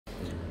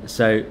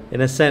So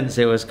in a sense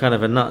it was kind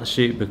of a nut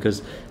shoot,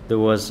 because there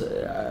was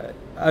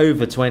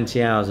over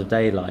 20 hours of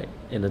daylight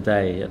in a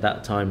day at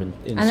that time in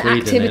Sweden. And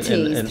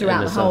activities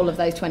throughout the whole of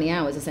those 20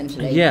 hours,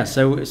 essentially. Yeah,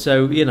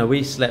 so you know,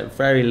 we slept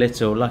very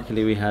little.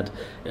 Luckily we had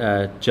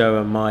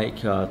Joe and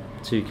Mike, our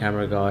 2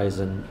 camera guys,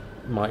 and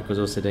Mike was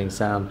also doing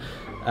sound.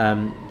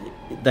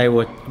 They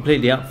were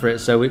completely up for it,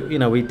 so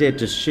we did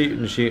just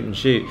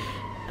shoot,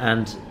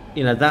 and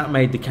you know, that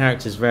made the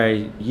characters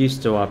very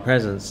used to our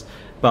presence.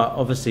 But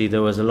obviously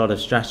there was a lot of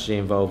strategy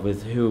involved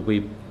with who would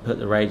we put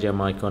the radio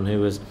mic on,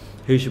 who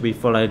should we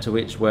follow to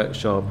which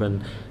workshop,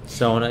 and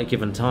so on at a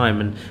given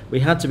time. And we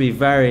had to be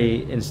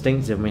very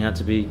instinctive, and we had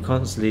to be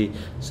constantly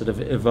sort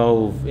of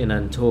evolve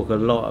and talk a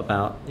lot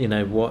about, you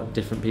know, what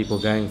different people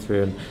are going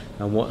through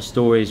and what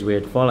stories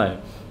we'd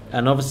follow.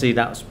 And obviously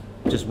that's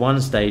just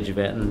one stage of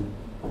it, and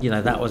you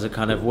know, that was a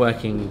kind of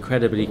working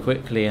incredibly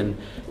quickly and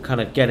kind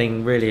of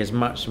getting really as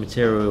much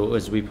material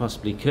as we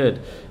possibly could.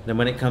 And then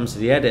when it comes to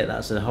the edit,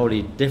 that's a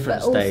wholly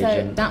different stage.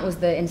 Also, that was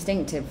the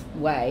instinctive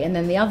way. And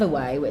then the other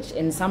way, which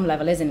in some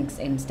level is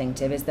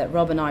instinctive, is that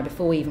Rob and I,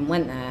 before we even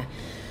went there,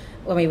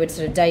 when we would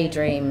sort of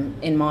daydream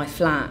in my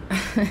flat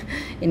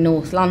in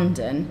North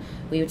London,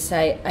 we would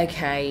say,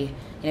 okay,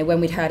 you know,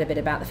 when we'd heard a bit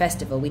about the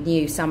festival, we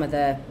knew some of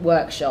the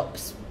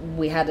workshops,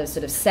 we had a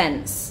sort of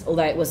sense,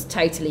 although it was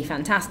totally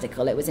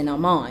fantastical, it was in our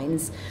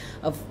minds,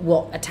 of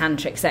what a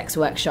tantric sex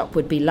workshop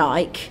would be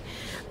like.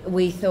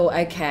 We thought,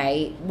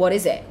 okay, what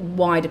is it?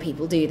 Why do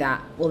people do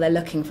that? Well, they're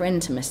looking for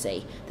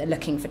intimacy, they're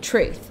looking for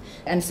truth.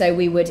 And so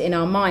we would, in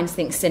our minds,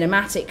 think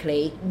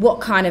cinematically,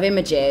 what kind of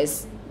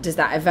images does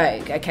that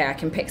evoke? Okay, I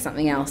can pick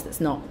something else that's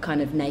not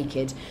kind of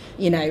naked,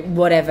 you know,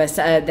 whatever.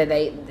 So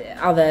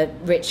other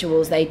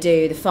rituals they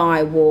do, the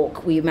fire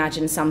walk, we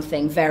imagine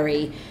something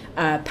very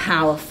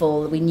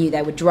powerful. We knew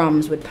there were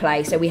drums would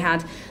play, so we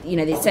had, you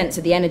know, the sense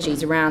of the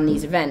energies around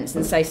these events.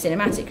 And so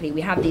cinematically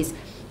we had these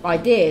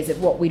ideas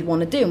of what we'd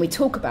want to do, and we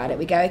talk about it.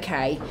 We go,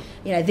 okay,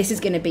 you know, this is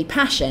going to be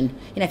passion.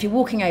 You know, if you're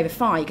walking over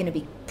fire, you're going to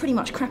be pretty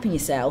much crapping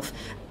yourself,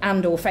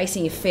 and or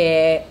facing your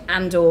fear,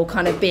 and or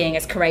kind of being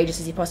as courageous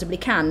as you possibly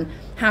can.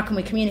 How can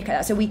we communicate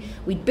that? So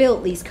we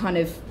built these kind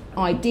of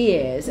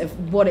ideas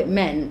of what it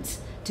meant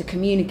to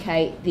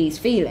communicate these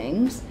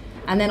feelings,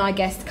 and then I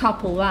guess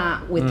couple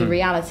that with the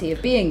reality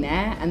of being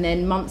there, and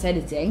then months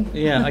editing.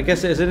 Yeah, I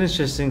guess it's an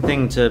interesting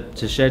thing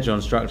to schedule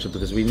and structure,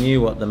 because we knew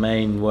what the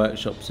main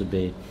workshops would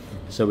be,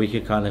 so we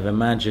could kind of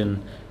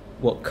imagine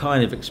what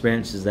kind of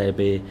experiences they'd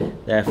be,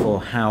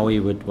 therefore how we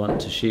would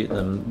want to shoot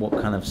them, what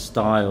kind of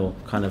style,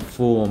 kind of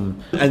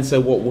form. And so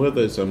what were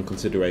those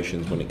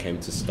considerations when it came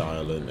to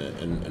style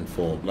and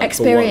form? Like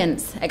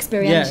experience. Yeah,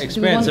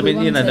 experience. I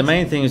mean, you know, the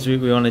main thing is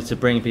we wanted to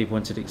bring people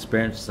into the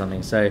experience of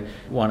something. So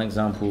one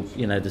example,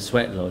 you know, the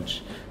Sweat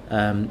Lodge,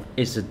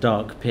 it's a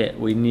dark pit.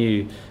 We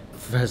knew,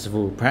 first of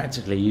all,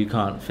 practically you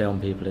can't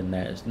film people in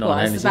there. It's not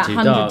only is it too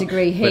dark,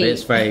 degree heat, but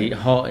it's very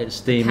hot, it's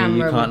steamy,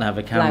 you can't have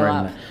a camera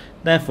in there.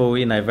 Therefore,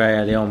 you know, very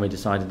early on we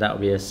decided that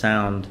would be a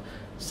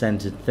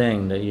sound-centered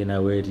thing, that, you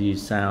know, we'd use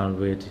sound,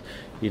 we'd,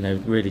 you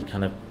know, really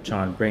kind of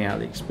try and bring out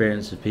the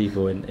experience of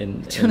people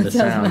in the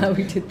sound how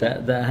we did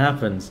that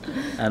happens.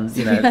 And,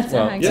 you so know,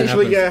 well,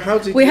 how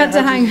did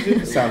you do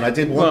the sound? I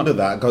did wonder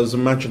that, because I was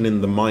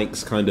imagining the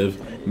mics kind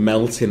of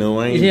melting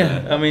away. Yeah,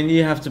 there. I mean,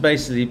 you have to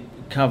basically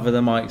cover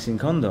the mics in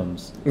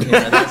condoms. You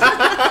know,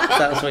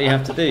 that's what you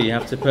have to do. You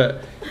have to put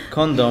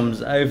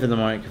condoms over the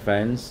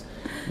microphones,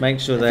 make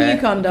sure they're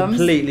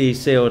completely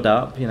sealed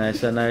up, you know,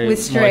 so no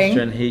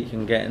moisture and heat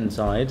can get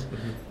inside,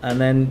 and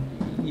then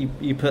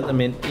you put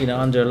them in, you know,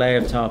 under a layer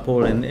of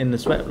tarpaulin in the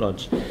Sweat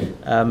Lodge.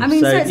 I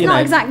mean, so it's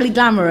not exactly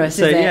glamorous,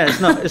 is it? Yeah,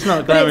 it's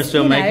not glamorous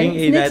filmmaking.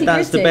 You know,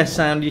 that's the best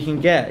sound you can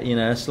get. You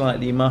know, a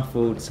slightly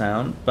muffled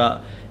sound,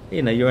 but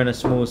you know, you're in a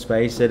small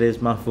space, it is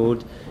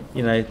muffled.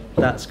 You know,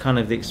 that's kind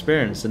of the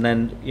experience. And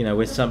then, you know,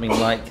 with something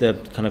like the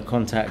kind of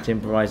contact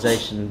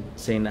improvisation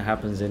scene that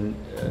happens in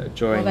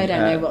during they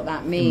don't know what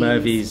that means.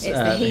 Murphy's it's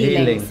the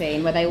healing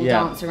scene where they all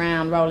dance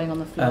around, rolling on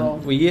the floor.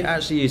 We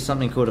actually used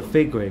something called a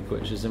fig rig,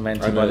 which was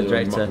invented by the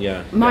director.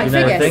 Mike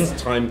Figgis.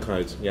 Time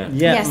code.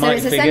 Yeah, so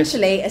it's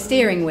essentially a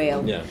steering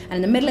wheel. Yeah. And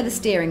in the middle of the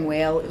steering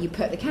wheel, you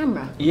put the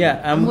camera.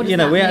 Yeah, and you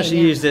know, we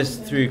actually use this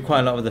through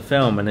quite a lot of the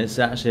film, and it's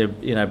actually a,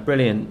 you know,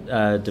 brilliant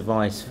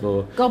device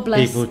for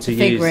people to use.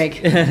 Fig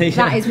rig.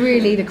 That is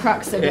really the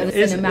crux of the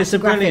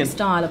cinematographic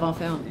style of our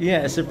film.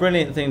 Yeah, it's a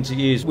brilliant thing to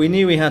use. We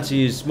knew we had to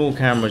use small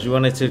cameras. We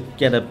wanted to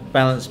get a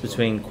balance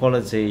between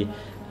quality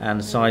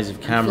and size of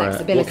camera.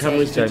 What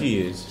cameras did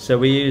you use? So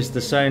we used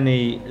the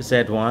Sony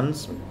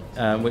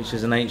Z1s, which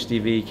is an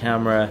HDV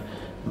camera.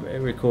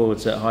 It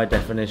records at high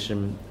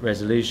definition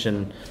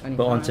resolution,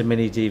 but onto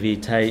mini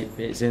DV tape.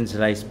 It's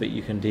interlaced, but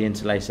you can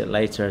de-interlace it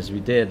later, as we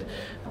did.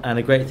 And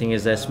the great thing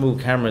is they're small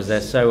cameras.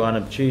 They're so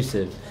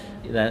unobtrusive.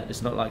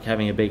 It's not like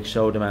having a big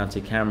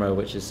shoulder-mounted camera,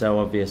 which is so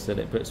obvious that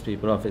it puts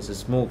people off. It's a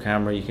small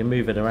camera, you can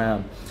move it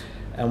around.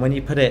 And when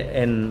you put it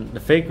in the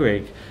fig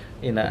rig,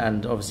 you know,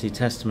 and obviously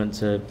testament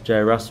to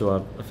Joe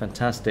Russell, a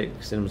fantastic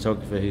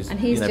cinematographer who's, and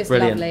he's just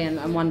brilliant, lovely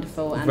and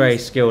wonderful, and very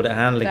skilled at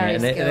handling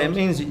it. And it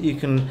means that you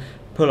can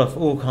pull off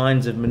all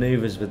kinds of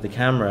manoeuvres with the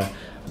camera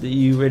that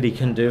you really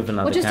couldn't do with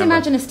another Well, just camera.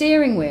 imagine a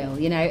steering wheel,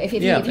 you know, if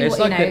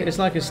it's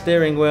like a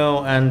steering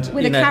wheel, and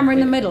with a camera in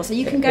the middle, so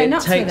you can go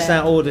nuts with it. It takes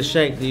out all the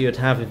shape that you would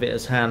have if it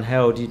was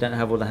handheld. You don't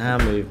have all the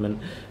hand movement,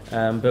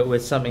 but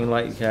with something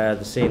like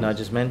the scene I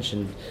just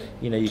mentioned,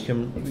 we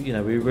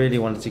really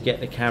wanted to get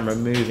the camera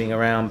moving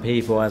around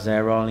people as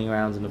they're rolling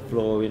around on the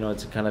floor,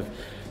 to kind of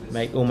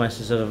make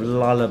almost a sort of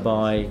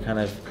lullaby kind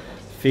of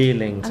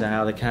feeling to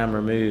how the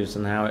camera moves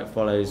and how it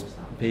follows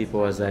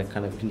people as they're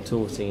kind of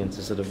contorting into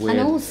sort of weird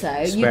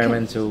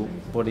experimental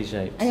body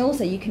shapes. And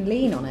also you can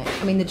lean on it.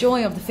 I mean, the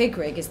joy of the fig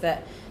rig is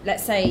that,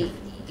 let's say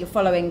you're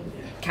following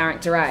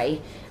character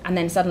A and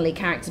then suddenly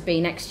character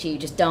B next to you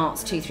just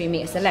darts 2-3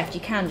 metres to the left.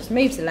 You can just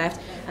move to the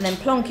left and then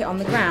plonk it on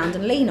the ground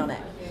and lean on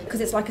it, because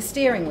it's like a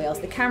steering wheel.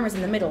 So the camera's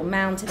in the middle,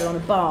 mounted on a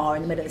bar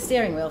in the middle of the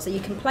steering wheel, so you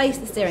can place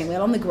the steering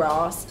wheel on the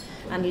grass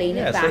and lean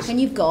it back,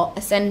 and you've got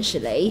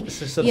essentially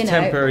it's a sort of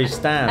temporary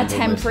stand. A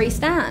temporary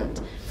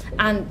stand.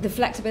 And the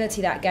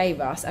flexibility that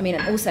gave us, I mean,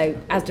 and also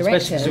as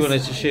directors, especially because we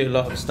wanted to shoot a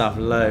lot of stuff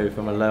low,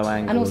 from a low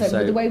angle, and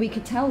also the way we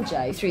could tell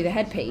Joe through the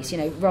headpiece.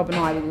 Rob and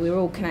I, we were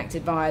all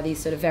connected via these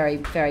sort of very,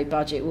 very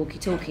budget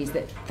walkie-talkies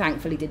that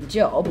thankfully did the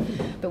job.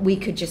 But we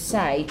could just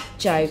say,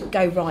 Joe,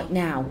 go right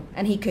now,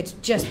 and he could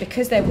just,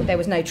 because there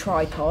was no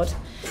tripod,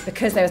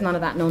 because there was none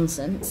of that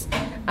nonsense,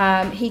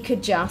 he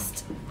could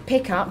just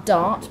pick up,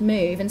 dart,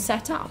 move, and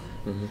set up.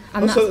 Mm-hmm.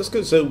 And so that's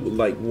good.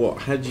 So,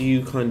 had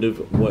you kind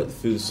of worked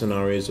through the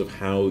scenarios of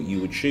how you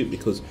would shoot?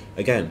 Because,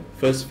 again,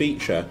 first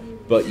feature,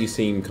 but you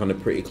seem kind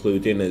of pretty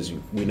clued in, as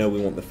we know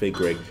we want the fig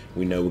rig,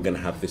 we know we're going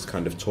to have this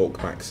kind of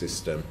talkback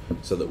system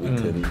so that we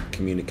can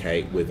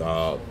communicate with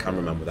our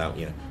cameraman without,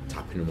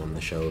 tapping him on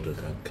the shoulder.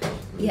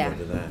 We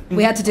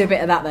had to do a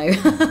bit of that,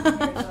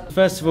 though.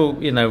 First of all,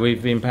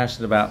 we've been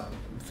passionate about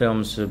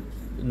films for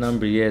a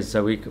number of years,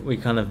 so we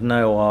kind of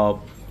know our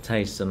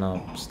taste and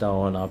our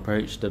style and our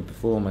approach to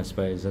perform, I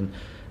suppose, and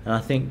I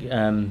think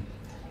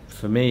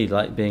for me,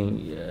 like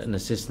being an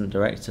assistant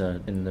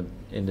director in the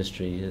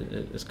industry,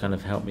 it's kind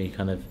of helped me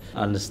kind of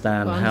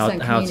understand how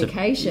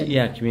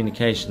communication.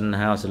 Communication and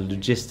how to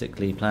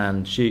logistically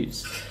plan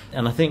shoots.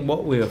 And I think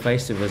what we were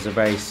faced with was a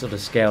very sort of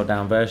scaled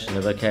down version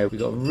of, okay, we've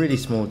got a really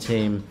small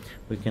team,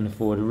 we can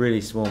afford a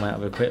really small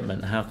amount of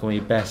equipment, how can we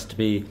best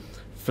be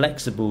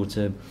flexible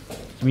to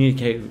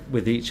communicate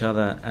with each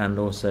other and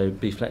also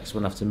be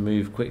flexible enough to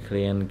move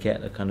quickly and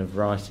get a kind of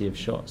variety of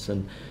shots.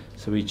 And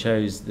so we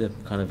chose the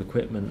kind of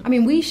equipment. I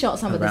mean, we shot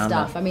some of the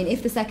stuff. I mean,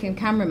 if the second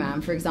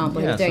cameraman, for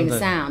example, who was doing the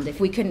sound, if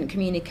we couldn't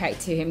communicate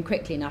to him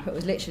quickly enough, it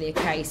was literally a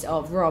case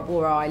of Rob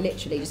or I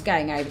literally just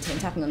going over to him,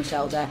 tapping on the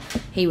shoulder.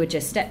 He would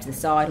just step to the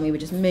side and we would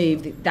just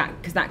move that,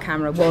 because that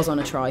camera was on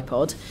a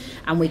tripod,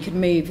 and we could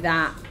move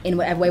that in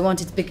whatever way we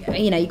wanted to.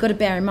 You've got to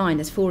bear in mind,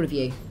 there's 4 of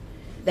you.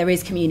 There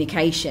is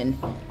communication.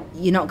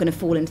 You're not going to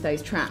fall into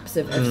those traps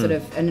of sort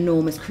of an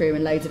enormous crew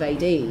and loads of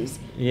ADs.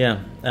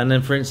 Yeah, and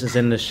then for instance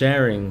in the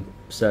sharing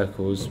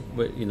circles,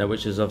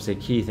 which is obviously a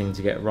key thing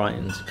to get right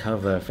and to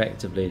cover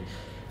effectively.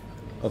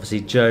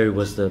 Obviously Joe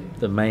was the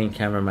main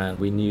cameraman.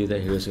 We knew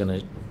that he was going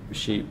to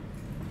shoot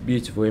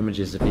beautiful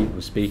images of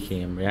people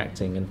speaking and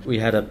reacting, and we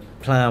had a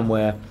plan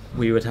where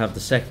we would have the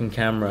second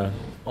camera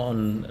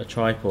on a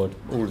tripod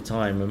all the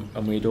time,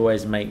 and we'd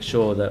always make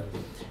sure that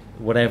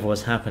whatever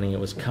was happening, it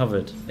was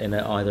covered in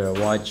either a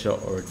wide shot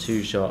or a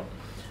 2 shot,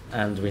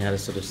 and we had a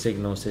sort of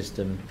signal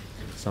system,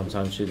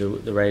 sometimes through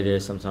the radio,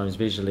 sometimes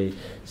visually.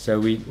 So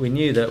we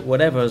knew that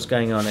whatever was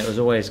going on, it was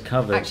always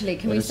covered. Actually,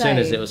 as soon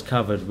as it was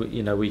covered,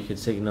 we could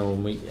signal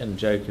and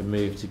Joe could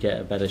move to get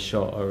a better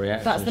shot or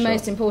reaction. That's the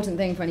most important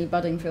thing for any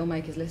budding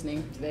filmmakers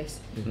listening to this,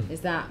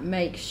 is that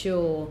make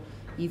sure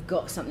you've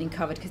got something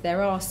covered, because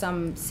there are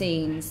some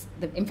scenes,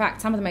 in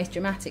fact some of the most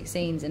dramatic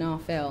scenes in our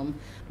film,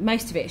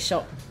 most of it is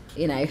shot,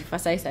 if I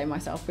say so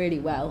myself, really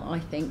well, I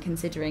think,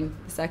 considering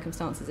the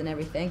circumstances and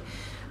everything,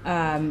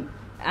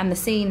 and the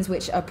scenes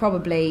which are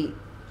probably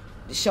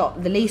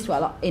shot the least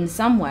well in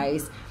some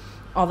ways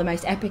are the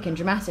most epic and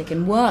dramatic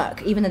and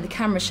work, even though the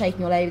camera's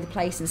shaking all over the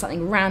place and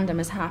something random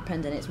has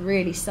happened and it's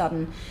really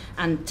sudden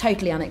and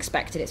totally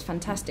unexpected. It's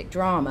fantastic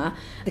drama.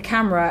 The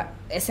camera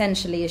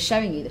essentially is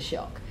showing you the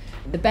shock.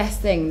 The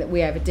best thing that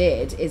we ever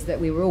did is that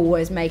we were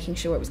always making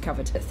sure it was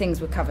covered, that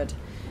things were covered,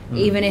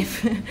 even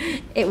if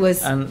it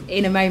was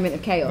in a moment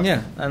of chaos.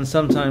 Yeah, and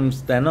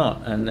sometimes they're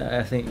not, and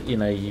I think you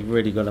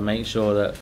really got to make sure that